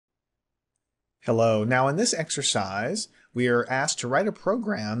Hello. Now in this exercise, we are asked to write a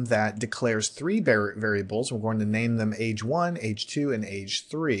program that declares three variables. We're going to name them age 1, age 2, and age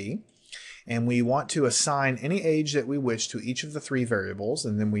 3. And we want to assign any age that we wish to each of the three variables,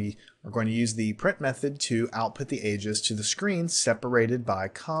 and then we are going to use the print method to output the ages to the screen separated by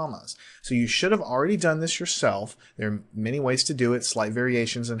commas. So you should have already done this yourself. There are many ways to do it, slight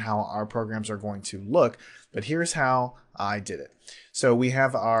variations in how our programs are going to look, but here's how I did it. So we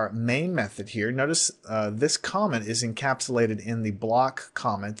have our main method here. Notice this comment is encapsulated in the block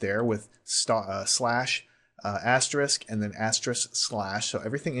comment there with slash asterisk and then asterisk slash. So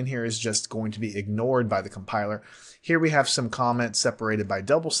everything in here is just going to be ignored by the compiler. Here we have some comments separated by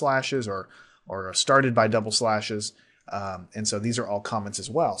double slashes or started by double slashes. And so these are all comments as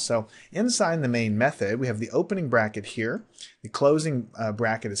well. So inside the main method, we have the opening bracket here. The closing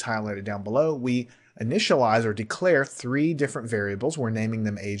bracket is highlighted down below. We initialize or declare three different variables. We're naming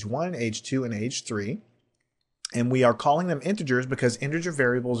them age 1, age 2, and age 3. And we are calling them integers because integer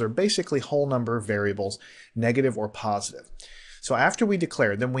variables are basically whole number variables, negative or positive. So after we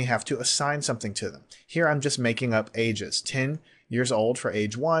declare them, we have to assign something to them. Here I'm just making up ages. 10 years old for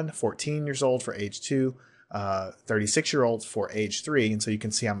age 1, 14 years old for age 2, 36-year-olds for age 3. And so you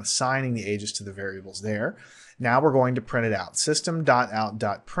can see I'm assigning the ages to the variables there. Now we're going to print it out.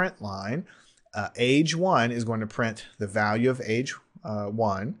 System.out.println. Age 1 is going to print the value of age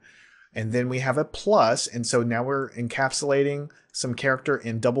 1. And then we have a plus, and so now we're encapsulating some character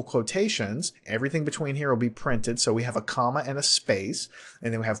in double quotations. Everything between here will be printed, so we have a comma and a space,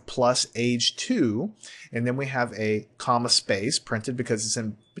 and then we have plus age 2, and then we have a comma space printed because it's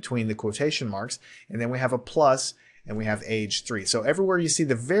in between the quotation marks, and then we have a plus, and we have age 3. So everywhere you see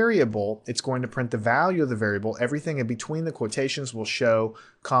the variable, it's going to print the value of the variable. Everything in between the quotations will show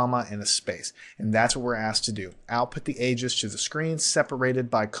comma and a space. And that's what we're asked to do. Output the ages to the screen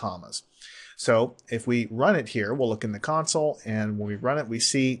separated by commas. So if we run it here, we'll look in the console, and when we run it, we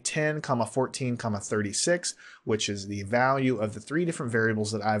see 10, 14, 36, which is the value of the three different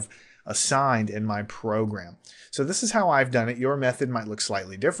variables that I've assigned in my program. So this is how I've done it. Your method might look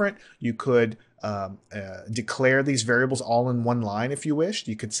slightly different. You could declare these variables all in one line if you wished.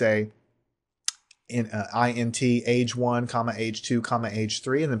 You could say int age 1, comma age 2, comma age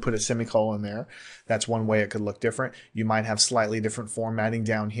 3, and then put a semicolon there. That's one way it could look different. You might have slightly different formatting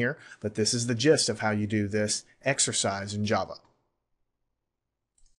down here, but this is the gist of how you do this exercise in Java.